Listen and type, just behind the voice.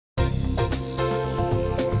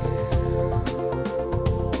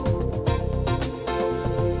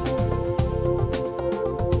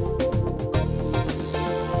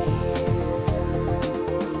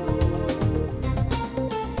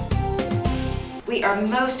We are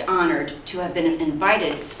most honored to have been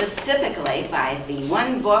invited specifically by the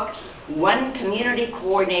One Book, One Community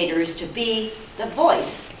coordinators to be the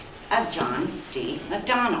voice of John D.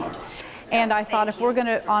 MacDonald. And I thought if we're going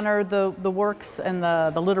to honor the works and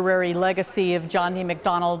the literary legacy of John D.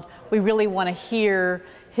 MacDonald, we really want to hear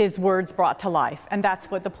his words brought to life. And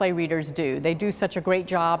that's what the play readers do. They do such a great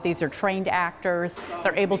job. These are trained actors.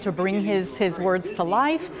 They're able to bring his words to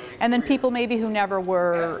life. And then people maybe who never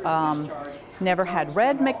had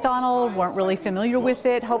read MacDonald, weren't really familiar with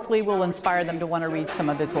it, hopefully will inspire them to want to read some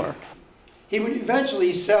of his works. He would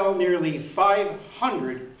eventually sell nearly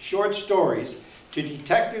 500 short stories to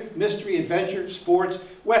detective, mystery, adventure, sports,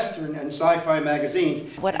 western, and sci-fi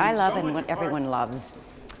magazines. What I love and what everyone loves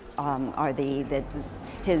are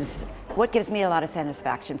what gives me a lot of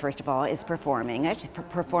satisfaction, first of all, is performing it,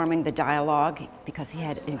 performing the dialogue, because he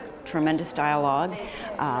had a tremendous dialogue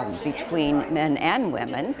between men and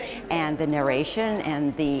women, and the narration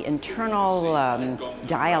and the internal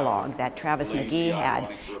dialogue that Travis McGee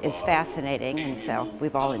had is fascinating, and so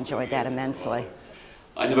we've all enjoyed that immensely.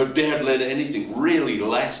 I never dared let anything really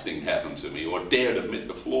lasting happen to me, or dared admit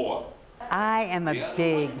the flaw. I am a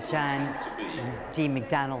big John D.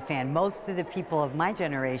 MacDonald fan. Most of the people of my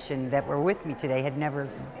generation that were with me today had never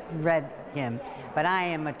read him, but I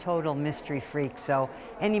am a total mystery freak, so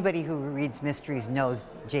anybody who reads mysteries knows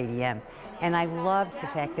JDM. And I loved the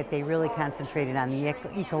fact that they really concentrated on the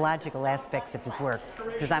ecological aspects of his work,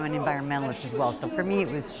 because I'm an environmentalist as well, so for me it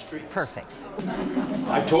was perfect.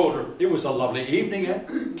 I told her it was a lovely evening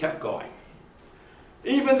and kept going.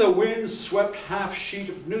 Even the wind-swept half-sheet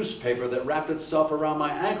of newspaper that wrapped itself around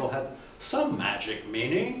my ankle had some magic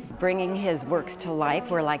meaning. Bringing his works to life,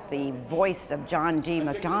 we're like the voice of John D.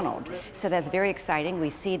 MacDonald. So that's very exciting. We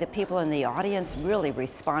see the people in the audience really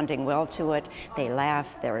responding well to it. They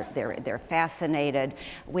laugh, they're fascinated.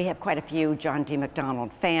 We have quite a few John D.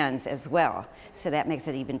 MacDonald fans as well, so that makes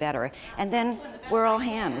it even better. And then we're all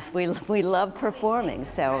hams. We love performing,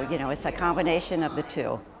 so you know, it's a combination of the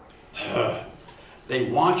two. They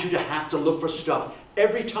want you to have to look for stuff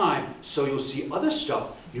every time, so you'll see other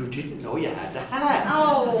stuff you didn't know you had to have.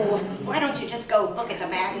 Oh, why don't you just go look at the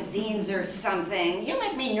magazines or something? You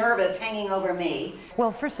make me nervous hanging over me.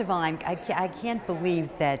 Well, first of all, I can't believe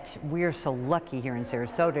that we're so lucky here in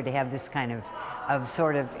Sarasota to have this kind of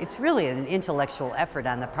it's really an intellectual effort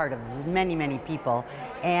on the part of many, many people.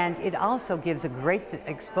 And it also gives a great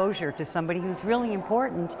exposure to somebody who's really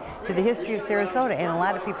important to the history of Sarasota. And a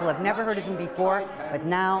lot of people have never heard of him before, but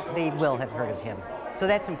now they will have heard of him. So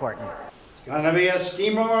that's important. It's going to be a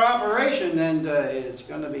steamroller operation, and it's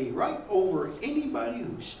going to be right over anybody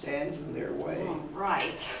who stands in their way.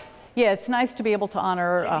 Right. Yeah, it's nice to be able to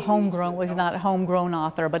honor a homegrown, well, he's not a homegrown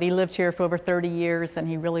author, but he lived here for over 30 years and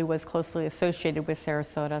he really was closely associated with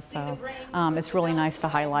Sarasota, so it's really nice to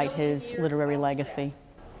highlight his literary legacy.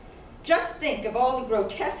 Just think of all the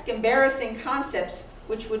grotesque, embarrassing concepts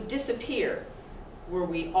which would disappear were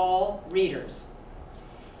we all readers.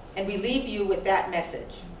 And we leave you with that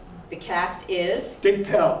message. The cast is Dick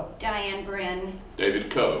Pell, Diane Bryn, David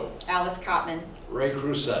Coe, Alice Cotman, Ray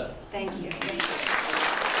Crusette. Thank you. Thank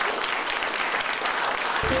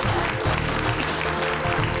you.